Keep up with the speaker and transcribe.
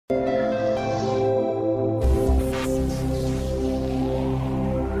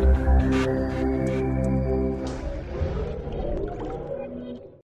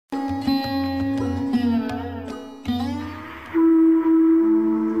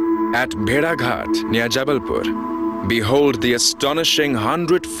At Bhedaghat near Jabalpur, behold the astonishing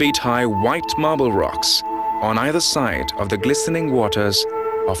 100-feet-high white marble rocks on either side of the glistening waters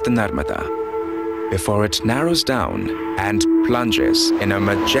of the Narmada, before it narrows down and plunges in a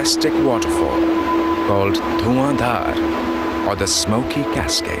majestic waterfall called Dhuandhar, or the Smoky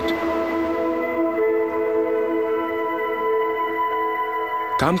Cascade.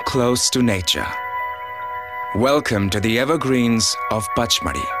 Come close to nature. Welcome to the evergreens of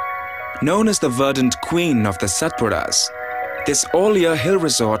Pachmadi. Known as the verdant queen of the Satpuras, this all-year hill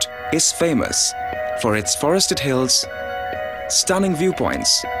resort is famous for its forested hills, stunning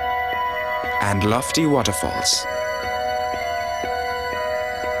viewpoints, and lofty waterfalls.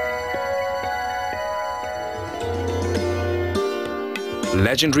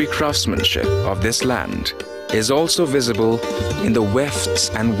 Legendary craftsmanship of this land is also visible in the wefts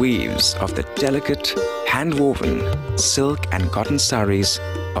and weaves of the delicate, hand-woven silk and cotton saris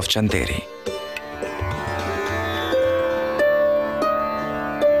of Chanderi.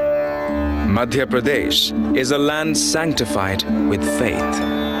 Madhya Pradesh is a land sanctified with faith.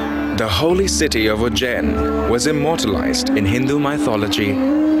 The holy city of Ujjain was immortalized in Hindu mythology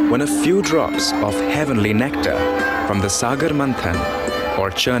when a few drops of heavenly nectar from the Sagar Manthan, or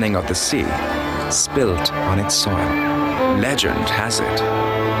churning of the sea, spilt on its soil. Legend has it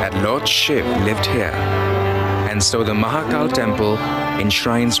that Lord Shiv lived here, and so the Mahakal temple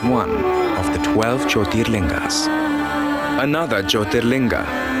enshrines one of the 12 Jyotirlingas. Another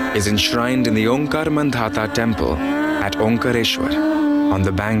Jyotirlinga is enshrined in the Onkar Mandhata temple at Onkareshwar on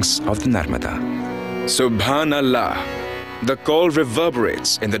the banks of the Narmada. Subhanallah, the call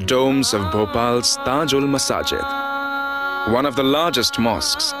reverberates in the domes of Bhopal's Tajul Masajid, one of the largest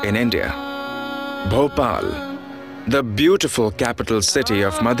mosques in India. Bhopal, the beautiful capital city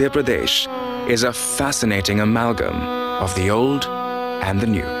of Madhya Pradesh, is a fascinating amalgam of the old and the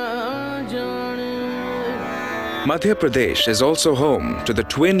new. Madhya Pradesh is also home to the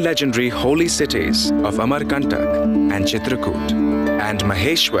twin legendary holy cities of Amarkantak and Chitrakoot, and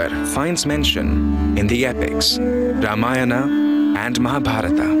Maheshwar finds mention in the epics Ramayana and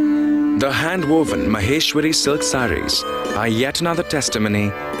Mahabharata. The hand-woven Maheshwari silk saris are yet another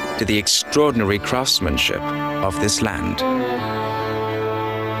testimony to the extraordinary craftsmanship of this land.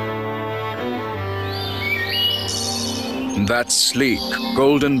 That sleek,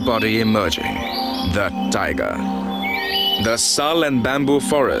 golden body emerging, the tiger. The sal and bamboo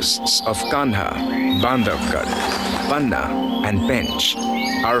forests of Kanha, Bandhavgarh, Panna and Pench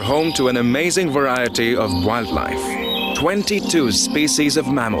are home to an amazing variety of wildlife. 22 species of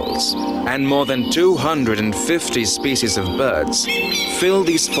mammals and more than 250 species of birds fill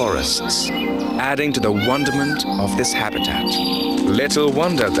these forests, adding to the wonderment of this habitat. Little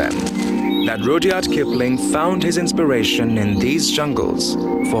wonder then that Rudyard Kipling found his inspiration in these jungles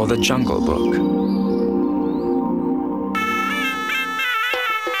for the Jungle Book.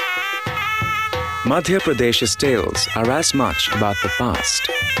 Madhya Pradesh's tales are as much about the past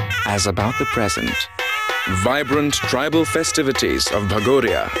as about the present. Vibrant tribal festivities of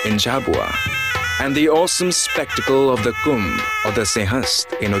Bhagoria in Jhabua and the awesome spectacle of the Kumbh or the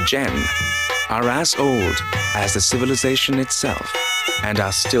Sinhast in Ujjain are as old as the civilization itself and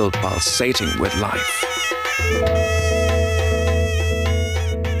are still pulsating with life.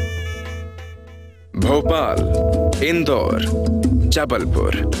 Bhopal, Indore,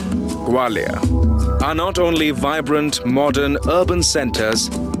 Jabalpur, Gwalior are not only vibrant, modern urban centers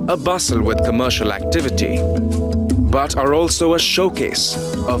abustle with commercial activity, but are also a showcase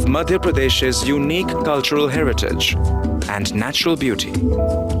of Madhya Pradesh's unique cultural heritage and natural beauty.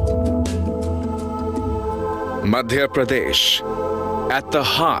 Madhya Pradesh, at the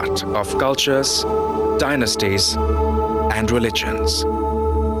heart of cultures, dynasties, and religions.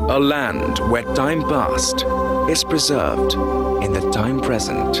 A land where time past is preserved in the time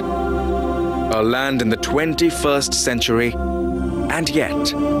present. A land in the 21st century, and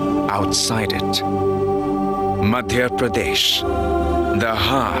yet outside it. Madhya Pradesh, the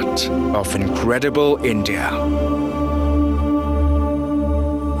heart of incredible India.